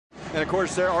And of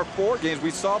course, there are 4 games.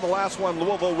 We saw the last one,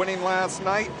 Louisville winning last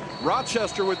night.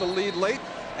 Rochester with the lead late.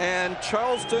 And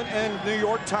Charleston and New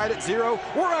York tied at 0.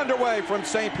 We're underway from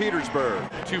St. Petersburg.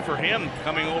 2 for him,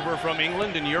 coming over from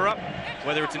England and Europe,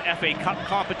 whether it's an FA Cup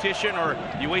competition or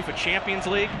the UEFA Champions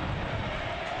League.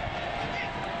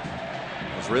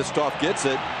 As Ristoff gets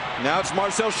it, now it's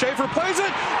Marcel Schafer, plays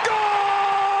it, goal!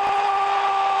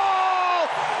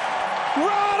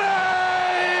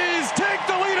 Rowdies take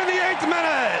the lead in the 8th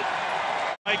minute.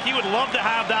 Like, he would love to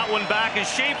have that one back, as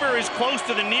Schafer is close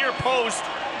to the near post,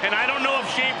 and I don't know if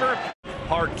Schafer...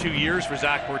 Hard 2 years for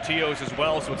Zach Portillo's as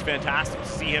well, so it's fantastic to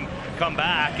see him come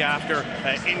back after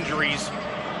injuries.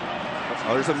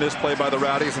 Oh, there's a misplay by the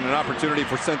Rowdies and an opportunity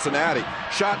for Cincinnati.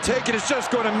 Shot taken, it's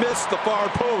just going to miss the far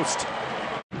post.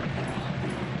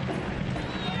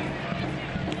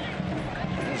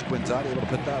 There's Guinzotti able to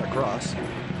put that across.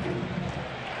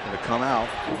 Going to come out.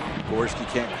 Gorski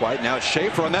can't quite. Now it's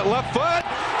Schafer on that left foot.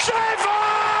 Schafer!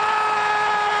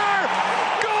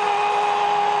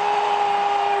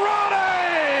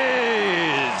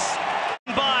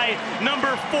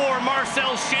 Number 4,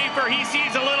 Marcel Schafer. He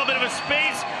sees a little bit of a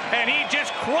space, and he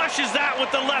just crushes that with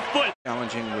the left foot.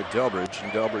 Challenging with Delbridge,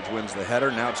 and Delbridge wins the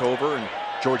header. Now it's over, and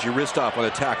Georgie Ristoff on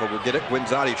a tackle will get it.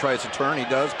 Guinzotti tries to turn. He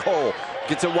does. Cole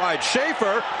gets it wide.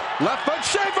 Schafer, left foot.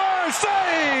 Schafer,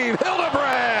 save!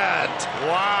 Hildebrandt!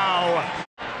 Wow.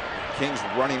 King's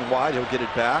running wide. He'll get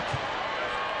it back.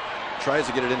 Tries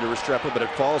to get it into Restrepo, but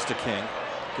it falls to King.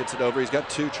 Gets it over. He's got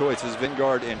 2 choices,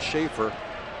 Vingard and Schafer.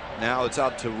 Now it's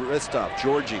out to Ristoff.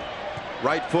 Georgie,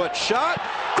 right foot shot.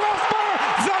 Crossbar!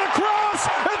 Is that a cross?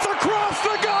 It's across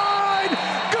the guide!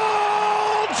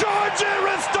 Goal! Georgie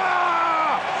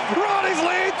Ristoff! Rowdies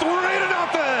lead 3-0.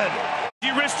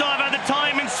 Ristoff had the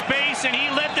time and space, and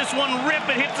he let this one rip.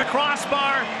 It hits the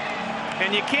crossbar,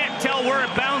 and you can't tell where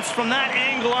it bounced from that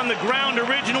angle on the ground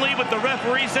originally, but the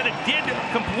referee said it did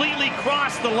completely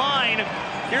cross the line.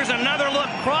 Here's another look,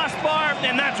 crossbar,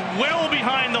 and that's well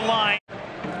behind the line.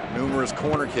 Numerous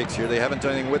corner kicks here. They haven't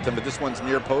done anything with them, but this one's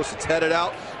near post. It's headed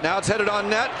out. Now it's headed on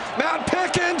net. Mount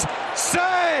Pickens,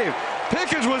 save!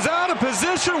 Pickens was out of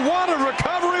position. What a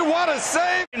recovery. What a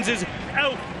save. Pickens is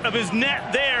out of his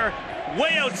net there,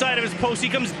 way outside of his post. He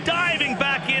comes diving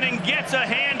back in and gets a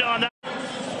hand on that.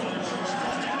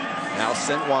 Now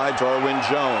sent wide, Darwin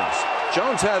Jones.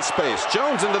 Jones has space.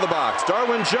 Jones into the box.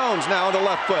 Darwin Jones now on the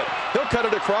left foot. He'll cut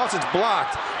it across. It's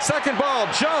blocked. Second ball.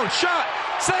 Jones shot.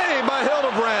 Saved by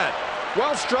Hildebrandt.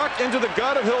 Well struck into the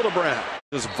gut of Hildebrandt.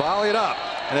 Just volley it up.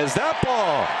 And as that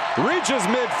ball reaches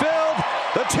midfield,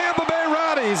 the Tampa Bay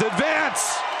Rowdies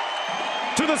advance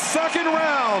to the 2nd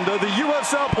round of the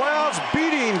USL playoffs,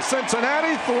 beating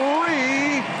Cincinnati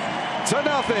 3-0.